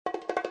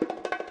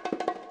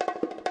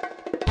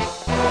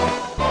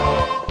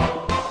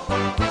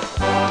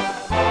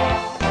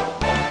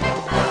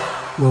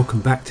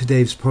Welcome back to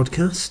Dave's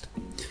podcast.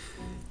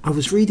 I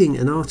was reading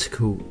an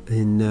article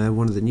in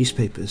one of the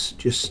newspapers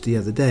just the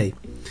other day,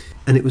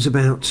 and it was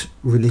about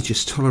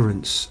religious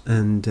tolerance,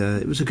 and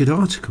it was a good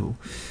article,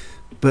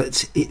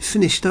 but it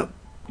finished up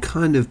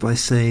kind of by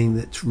saying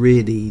that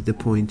really the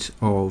point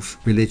of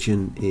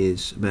religion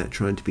is about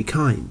trying to be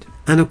kind.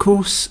 And of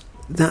course,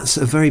 that's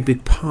a very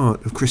big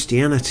part of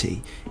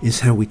Christianity, is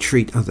how we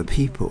treat other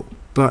people.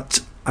 But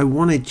I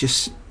wanted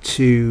just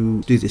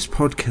to do this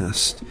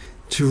podcast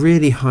to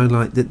really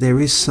highlight that there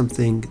is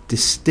something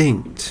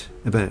distinct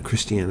about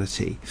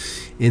Christianity,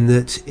 in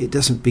that it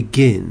doesn't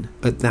begin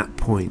at that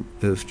point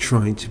of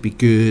trying to be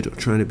good or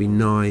trying to be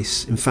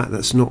nice. In fact,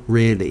 that's not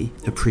really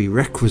a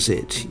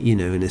prerequisite, in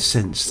a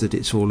sense that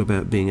it's all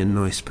about being a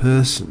nice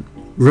person.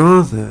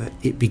 Rather,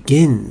 it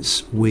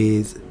begins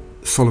with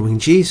following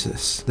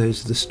Jesus.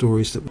 Those are the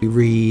stories that we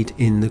read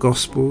in the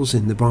Gospels,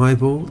 in the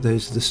Bible.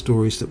 Those are the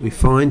stories that we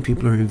find.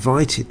 People are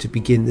invited to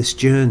begin this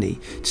journey,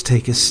 to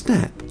take a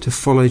step, to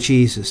follow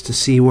Jesus, to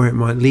see where it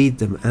might lead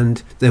them.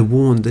 And they're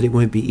warned that it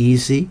won't be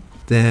easy.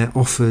 They're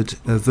offered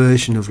a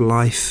version of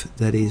life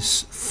that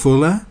is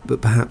fuller,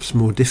 but perhaps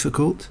more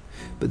difficult.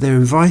 But they're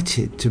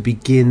invited to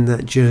begin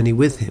that journey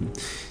with him.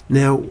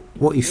 Now,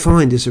 what you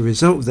find as a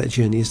result of that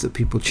journey is that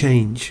people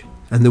change.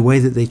 And the way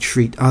that they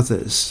treat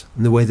others,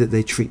 and the way that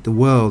they treat the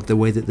world, the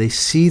way that they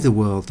see the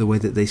world, the way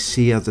that they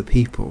see other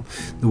people,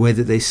 the way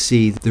that they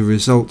see the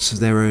results of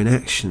their own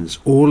actions,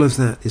 all of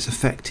that is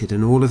affected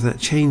and all of that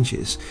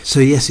changes. So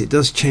yes, it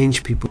does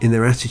change people in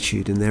their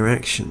attitude and their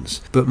actions.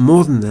 But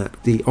more than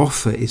that, the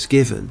offer is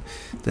given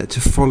that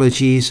to follow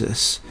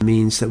Jesus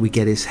means that we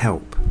get his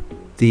help.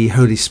 The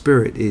Holy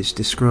Spirit is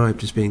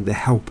described as being the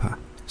helper,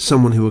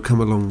 someone who will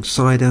come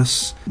alongside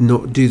us,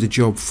 not do the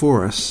job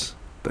for us,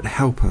 but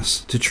help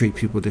us to treat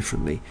people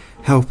differently,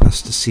 help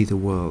us to see the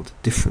world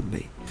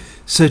differently.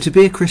 So to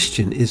be a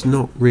Christian is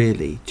not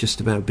really just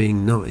about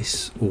being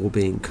nice or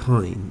being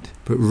kind,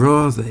 but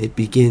rather it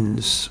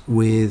begins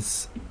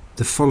with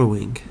the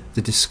following,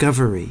 the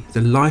discovery,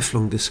 the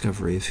lifelong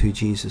discovery of who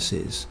Jesus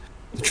is,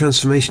 the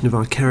transformation of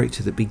our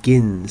character that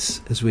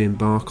begins as we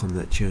embark on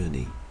that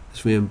journey,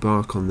 as we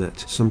embark on that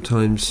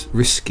sometimes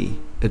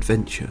risky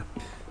adventure.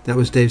 That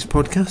was Dave's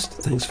podcast.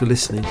 Thanks for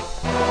listening.